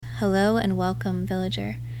Hello and welcome,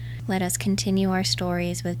 villager. Let us continue our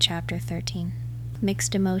stories with Chapter 13.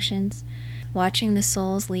 Mixed emotions. Watching the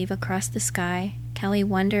souls leave across the sky, Callie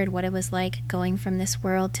wondered what it was like going from this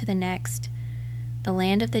world to the next. The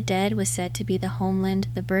land of the dead was said to be the homeland,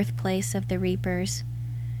 the birthplace of the reapers.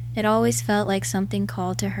 It always felt like something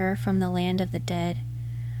called to her from the land of the dead,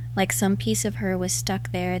 like some piece of her was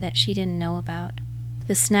stuck there that she didn't know about.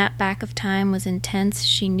 The snap back of time was intense.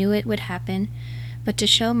 She knew it would happen, but to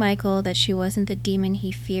show Michael that she wasn't the demon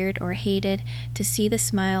he feared or hated, to see the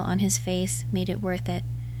smile on his face made it worth it.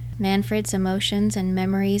 Manfred's emotions and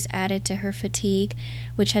memories added to her fatigue,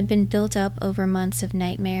 which had been built up over months of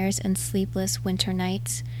nightmares and sleepless winter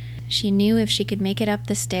nights. She knew if she could make it up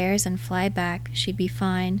the stairs and fly back, she'd be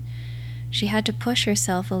fine. She had to push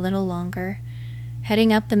herself a little longer.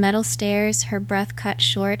 Heading up the metal stairs, her breath cut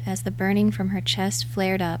short as the burning from her chest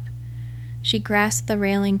flared up. She grasped the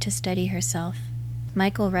railing to steady herself.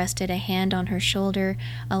 Michael rested a hand on her shoulder,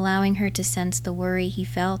 allowing her to sense the worry he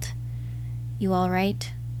felt. "You all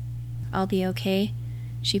right?" "I'll be okay."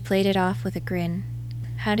 She played it off with a grin.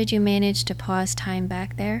 "How did you manage to pause time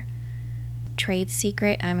back there?" "Trade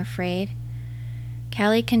secret, I'm afraid."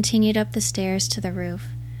 Callie continued up the stairs to the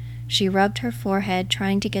roof. She rubbed her forehead,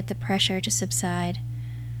 trying to get the pressure to subside.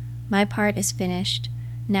 "My part is finished.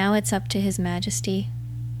 Now it's up to His Majesty."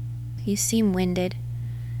 "You seem winded."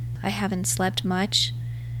 "I haven't slept much.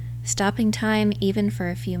 Stopping time, even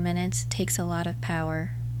for a few minutes, takes a lot of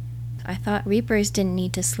power." "I thought Reapers didn't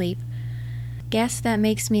need to sleep." "Guess that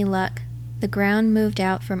makes me luck." The ground moved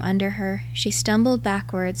out from under her. She stumbled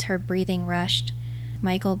backwards, her breathing rushed.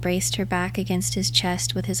 Michael braced her back against his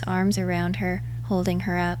chest with his arms around her, holding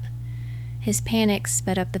her up. His panic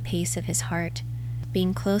sped up the pace of his heart.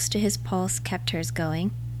 Being close to his pulse kept hers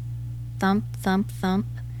going. Thump, thump, thump.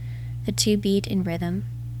 The two beat in rhythm.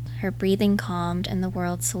 Her breathing calmed and the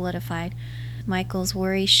world solidified. Michael's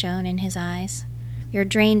worry shone in his eyes. "You're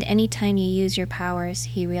drained any time you use your powers,"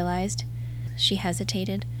 he realized. She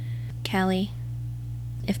hesitated. "Callie,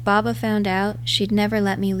 if Baba found out, she'd never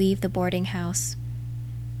let me leave the boarding house."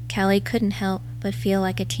 Callie couldn't help but feel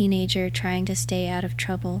like a teenager trying to stay out of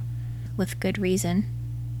trouble, with good reason.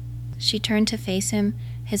 She turned to face him,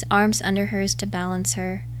 his arms under hers to balance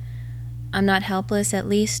her. "I'm not helpless, at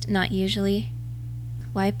least, not usually."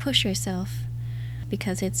 "Why push yourself?"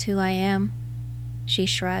 "Because it's who I am." She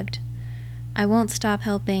shrugged. "I won't stop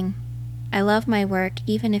helping. I love my work,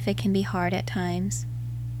 even if it can be hard at times."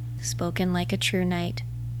 Spoken like a true knight.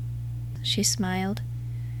 She smiled.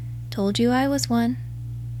 "Told you I was one.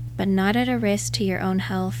 But not at a risk to your own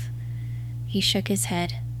health." He shook his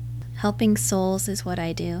head. "Helping souls is what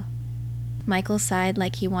I do." Michael sighed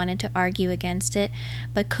like he wanted to argue against it,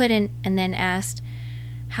 but couldn't, and then asked,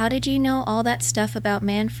 "How did you know all that stuff about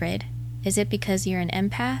Manfred? Is it because you're an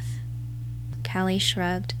empath?" Callie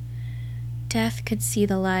shrugged. "Death could see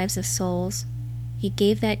the lives of souls. He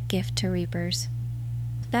gave that gift to Reapers."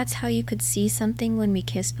 "That's how you could see something when we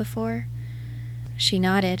kissed before?" She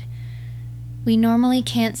nodded. "We normally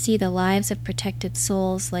can't see the lives of protected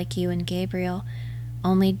souls like you and Gabriel.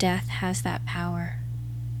 Only death has that power."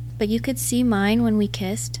 "But you could see mine when we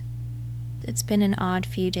kissed?" "It's been an odd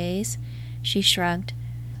few days." She shrugged.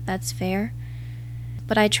 "That's fair.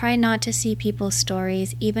 But I try not to see people's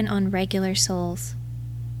stories, even on regular souls."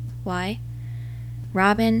 "Why?"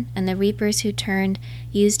 "Robin and the Reapers who turned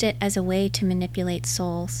used it as a way to manipulate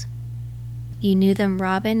souls." "You knew them,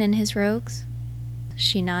 Robin and his rogues?"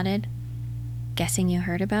 She nodded. "Guessing you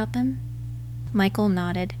heard about them?" Michael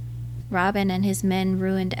nodded. "Robin and his men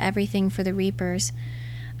ruined everything for the Reapers.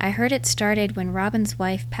 I heard it started when Robin's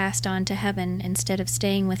wife passed on to heaven instead of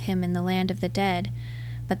staying with him in the land of the dead.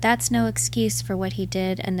 But that's no excuse for what he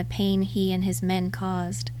did and the pain he and his men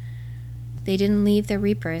caused. They didn't leave the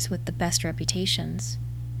Reapers with the best reputations."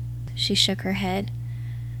 She shook her head.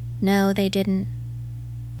 "No, they didn't."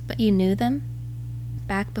 "But you knew them?"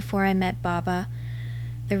 "Back before I met Baba.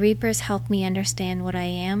 The Reapers helped me understand what I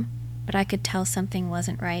am, but I could tell something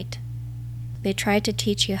wasn't right. They tried to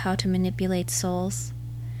teach you how to manipulate souls."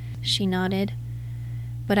 She nodded.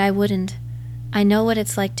 "But I wouldn't. I know what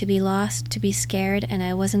it's like to be lost, to be scared, and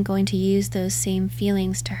I wasn't going to use those same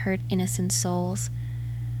feelings to hurt innocent souls."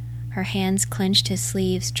 Her hands clenched his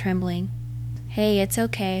sleeves, trembling. "Hey, it's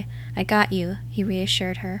okay. I got you," he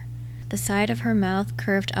reassured her. The side of her mouth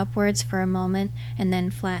curved upwards for a moment and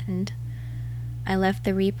then flattened. "I left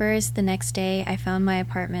the Reapers. The next day I found my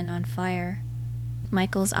apartment on fire."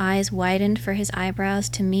 Michael's eyes widened for his eyebrows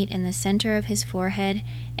to meet in the center of his forehead,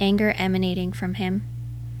 anger emanating from him.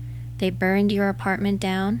 "They burned your apartment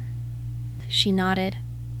down?" She nodded.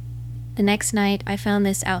 "The next night I found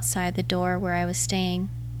this outside the door where I was staying."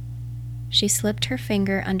 She slipped her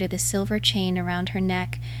finger under the silver chain around her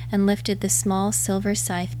neck and lifted the small silver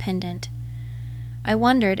scythe pendant. I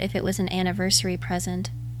wondered if it was an anniversary present,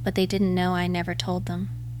 but they didn't know I never told them.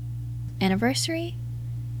 Anniversary?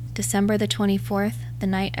 December the 24th, the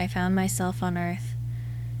night I found myself on Earth.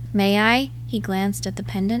 May I? He glanced at the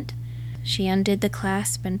pendant. She undid the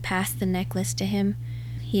clasp and passed the necklace to him.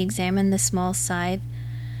 He examined the small scythe.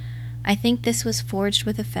 I think this was forged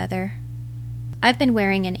with a feather. I've been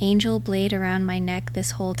wearing an angel blade around my neck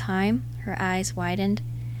this whole time. Her eyes widened.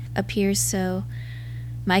 Appears so.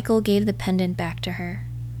 Michael gave the pendant back to her.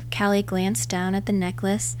 Callie glanced down at the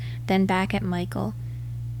necklace, then back at Michael.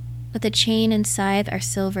 But the chain and scythe are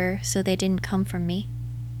silver, so they didn't come from me.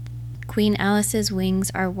 Queen Alice's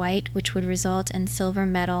wings are white, which would result in silver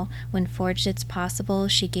metal. When forged it's possible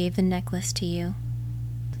she gave the necklace to you.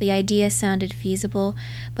 The idea sounded feasible,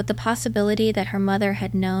 but the possibility that her mother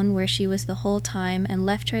had known where she was the whole time and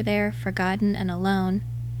left her there, forgotten and alone.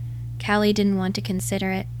 Callie didn't want to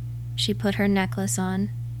consider it. She put her necklace on.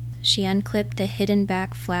 She unclipped the hidden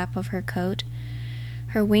back flap of her coat.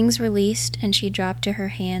 Her wings released, and she dropped to her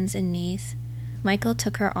hands and knees. Michael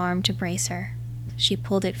took her arm to brace her. She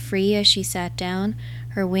pulled it free as she sat down,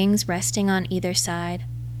 her wings resting on either side.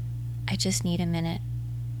 I just need a minute.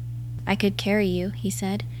 I could carry you, he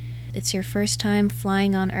said. It's your first time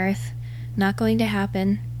flying on Earth. Not going to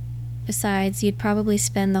happen. Besides, you'd probably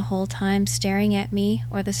spend the whole time staring at me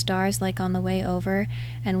or the stars like on the way over,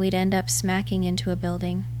 and we'd end up smacking into a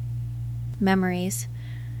building. Memories.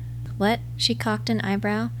 What? She cocked an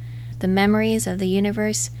eyebrow. The memories of the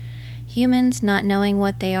universe. Humans, not knowing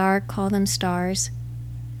what they are, call them stars.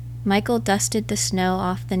 Michael dusted the snow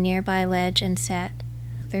off the nearby ledge and sat.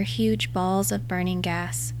 They're huge balls of burning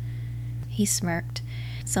gas. He smirked.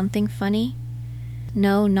 Something funny?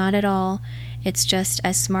 No, not at all. It's just,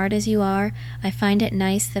 as smart as you are, I find it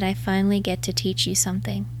nice that I finally get to teach you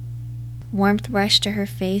something. Warmth rushed to her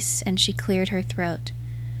face, and she cleared her throat.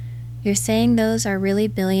 You're saying those are really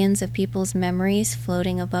billions of people's memories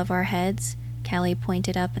floating above our heads? Callie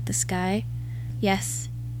pointed up at the sky. Yes.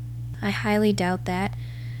 I highly doubt that.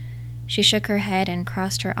 She shook her head and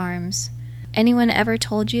crossed her arms. Anyone ever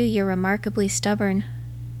told you you're remarkably stubborn?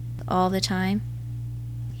 All the time.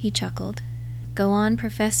 He chuckled. Go on,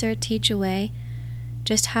 Professor, teach away.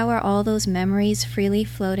 Just how are all those memories freely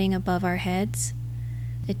floating above our heads?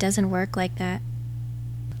 It doesn't work like that.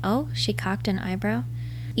 Oh, she cocked an eyebrow.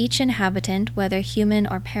 Each inhabitant, whether human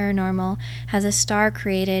or paranormal, has a star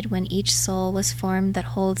created when each soul was formed that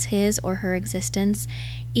holds his or her existence,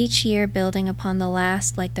 each year building upon the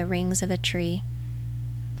last like the rings of a tree.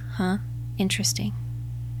 Huh? Interesting.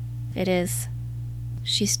 It is.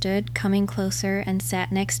 She stood, coming closer, and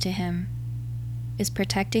sat next to him. Is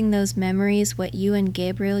protecting those memories what you and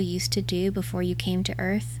Gabriel used to do before you came to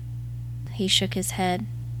Earth? He shook his head.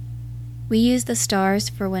 We use the stars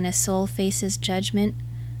for when a soul faces judgment,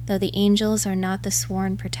 though the angels are not the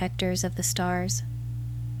sworn protectors of the stars.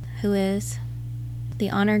 Who is? The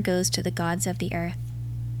honor goes to the gods of the earth.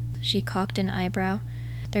 She cocked an eyebrow.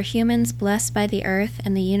 They're humans blessed by the earth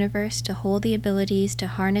and the universe to hold the abilities to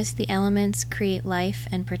harness the elements, create life,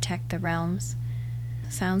 and protect the realms.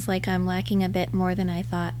 Sounds like I'm lacking a bit more than I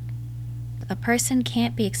thought. A person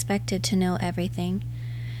can't be expected to know everything.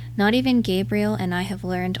 Not even Gabriel and I have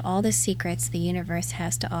learned all the secrets the universe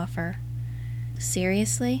has to offer.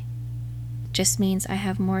 Seriously? Just means I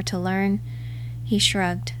have more to learn. He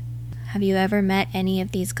shrugged. Have you ever met any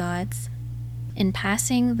of these gods? In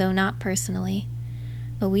passing, though not personally.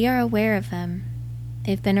 But we are aware of them.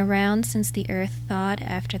 They've been around since the earth thawed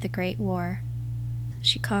after the Great War.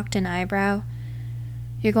 She cocked an eyebrow.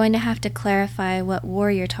 You're going to have to clarify what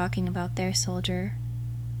war you're talking about there, soldier.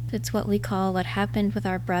 It's what we call what happened with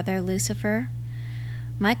our brother Lucifer.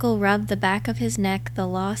 Michael rubbed the back of his neck, the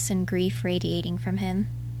loss and grief radiating from him.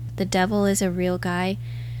 The devil is a real guy.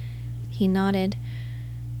 He nodded.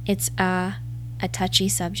 It's a touchy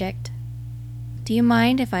subject. Do you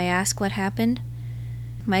mind if I ask what happened?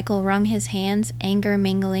 Michael wrung his hands, anger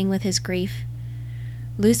mingling with his grief.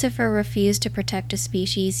 Lucifer refused to protect a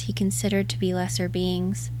species he considered to be lesser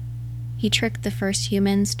beings. He tricked the first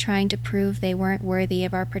humans, trying to prove they weren't worthy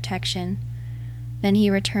of our protection. Then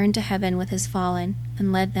he returned to heaven with his fallen,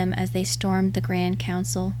 and led them as they stormed the Grand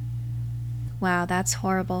Council. Wow, that's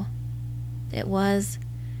horrible. It was.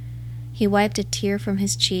 He wiped a tear from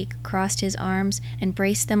his cheek, crossed his arms, and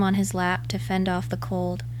braced them on his lap to fend off the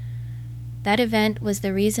cold. That event was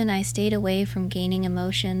the reason I stayed away from gaining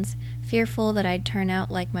emotions, fearful that I'd turn out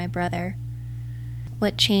like my brother.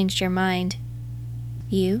 What changed your mind?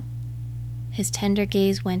 You? His tender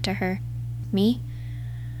gaze went to her. Me?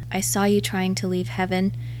 I saw you trying to leave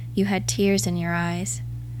heaven, You had tears in your eyes.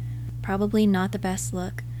 Probably not the best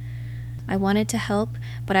look. I wanted to help,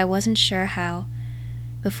 but I wasn't sure how.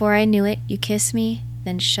 Before I knew it, you kissed me,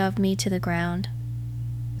 then shoved me to the ground."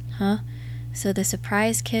 "Huh? So the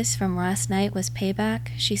surprise kiss from last night was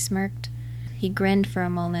payback?" she smirked. He grinned for a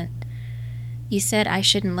moment. "You said I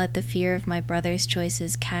shouldn't let the fear of my brother's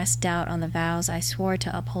choices cast doubt on the vows I swore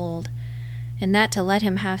to uphold, and that to let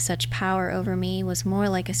him have such power over me was more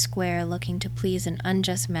like a square looking to please an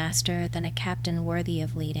unjust master than a captain worthy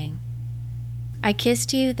of leading." "I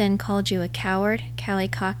kissed you, then called you a coward?" Callie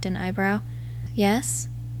cocked an eyebrow. "Yes?"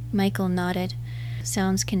 Michael nodded.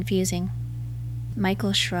 "Sounds confusing."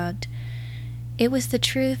 Michael shrugged. "It was the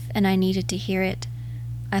truth, and I needed to hear it.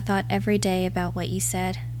 I thought every day about what you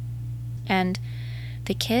said." "And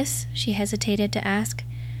the kiss?" she hesitated to ask.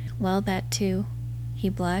 "Well, that too." He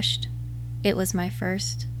blushed. "It was my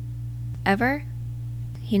first." "Ever?"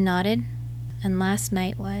 He nodded. "And last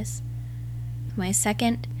night was." "My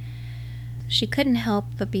second?" She couldn't help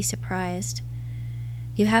but be surprised.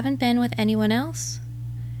 "You haven't been with anyone else?"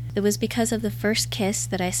 "It was because of the first kiss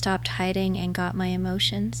that I stopped hiding and got my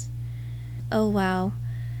emotions." "Oh, wow."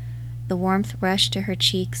 The warmth rushed to her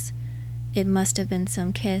cheeks. "It must have been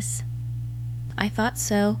some kiss." "I thought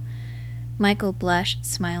so." Michael blushed,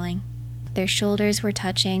 smiling. Their shoulders were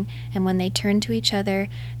touching, and when they turned to each other,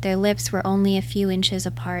 their lips were only a few inches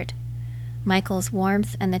apart. Michael's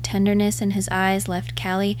warmth and the tenderness in his eyes left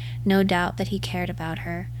Callie no doubt that he cared about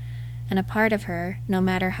her, and a part of her, no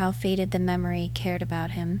matter how faded the memory, cared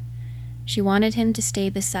about him. She wanted him to stay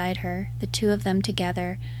beside her, the two of them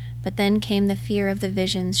together, but then came the fear of the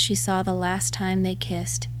visions she saw the last time they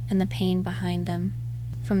kissed, and the pain behind them.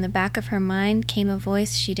 From the back of her mind came a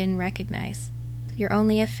voice she didn't recognize. "You're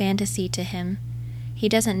only a fantasy to him. He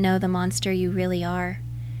doesn't know the monster you really are.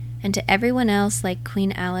 And to everyone else, like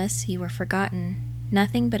Queen Alice, you were forgotten.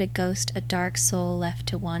 Nothing but a ghost, a dark soul left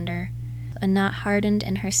to wander." A knot hardened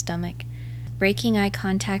in her stomach. Breaking eye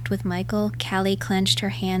contact with Michael, Callie clenched her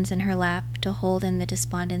hands in her lap to hold in the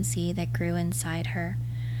despondency that grew inside her.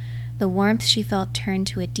 The warmth she felt turned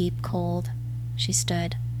to a deep cold. She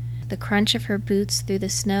stood. The crunch of her boots through the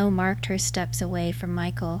snow marked her steps away from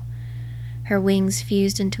Michael. Her wings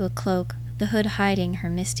fused into a cloak, the hood hiding her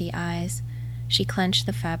misty eyes. She clenched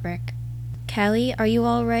the fabric. "Callie, are you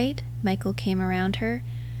all right?" Michael came around her.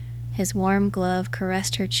 His warm glove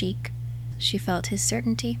caressed her cheek. She felt his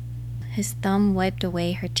certainty. His thumb wiped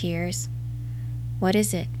away her tears. "What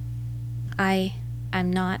is it?" I'm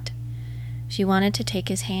not." She wanted to take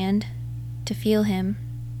his hand, to feel him,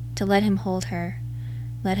 to let him hold her,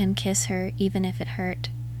 let him kiss her even if it hurt.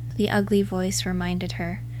 The ugly voice reminded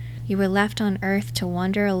her, "You were left on earth to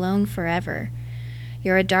wander alone forever.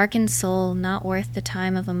 You're a darkened soul not worth the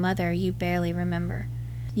time of a mother you barely remember.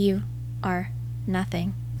 You are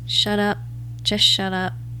nothing. Shut up. Just shut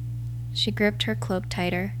up." She gripped her cloak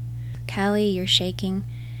tighter. "Callie, you're shaking."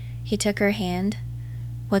 He took her hand.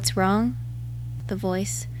 "What's wrong?" The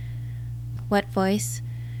voice. "What voice?"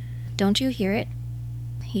 "Don't you hear it?"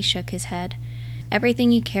 He shook his head.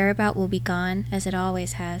 "Everything you care about will be gone, as it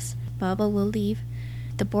always has. Baba will leave.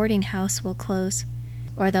 The boarding house will close.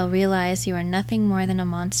 Or they'll realize you are nothing more than a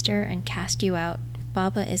monster and cast you out.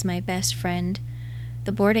 Baba is my best friend.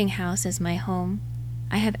 The boarding house is my home.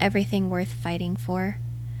 I have everything worth fighting for."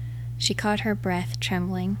 She caught her breath,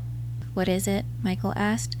 trembling. "What is it?" Michael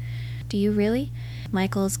asked. "Do you really?"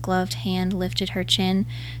 Michael's gloved hand lifted her chin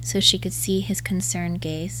so she could see his concerned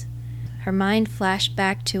gaze. Her mind flashed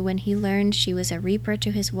back to when he learned she was a reaper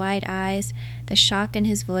to his wide eyes, the shock in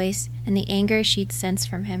his voice, and the anger she'd sensed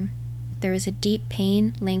from him. There was a deep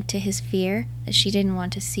pain linked to his fear that she didn't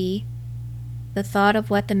want to see. The thought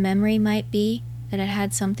of what the memory might be, that it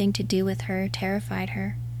had something to do with her, terrified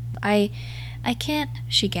her. I can't,"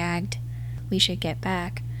 she gagged. "We should get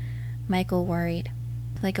back." Michael worried.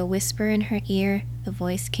 Like a whisper in her ear, the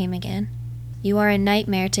voice came again. "You are a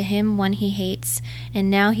nightmare to him, one he hates,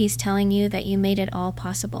 and now he's telling you that you made it all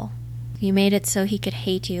possible. You made it so he could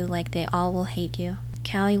hate you like they all will hate you."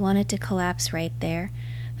 Callie wanted to collapse right there,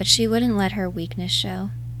 but she wouldn't let her weakness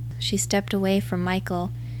show. She stepped away from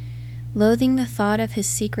Michael. Loathing the thought of his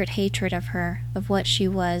secret hatred of her, of what she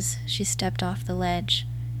was, she stepped off the ledge.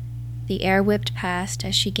 The air whipped past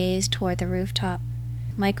as she gazed toward the rooftop.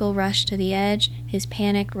 Michael rushed to the edge, his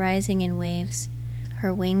panic rising in waves.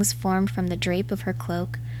 Her wings formed from the drape of her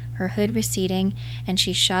cloak, her hood receding, and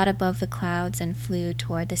she shot above the clouds and flew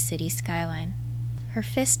toward the city skyline. Her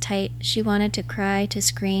fist tight, she wanted to cry, to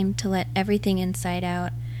scream, to let everything inside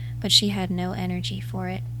out, but she had no energy for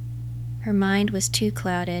it. Her mind was too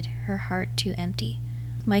clouded, her heart too empty.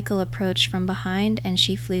 Michael approached from behind, and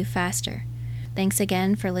she flew faster. Thanks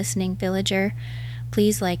again for listening, Villager.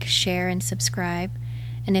 Please like, share, and subscribe.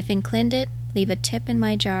 And if inclined it, leave a tip in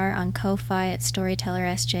my jar on Ko-Fi at Storyteller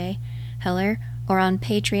SJ Heller, or on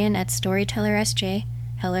Patreon at Storyteller SJ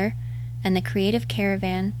Heller, and the Creative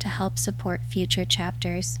Caravan to help support future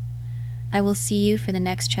chapters. I will see you for the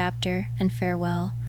next chapter, and farewell.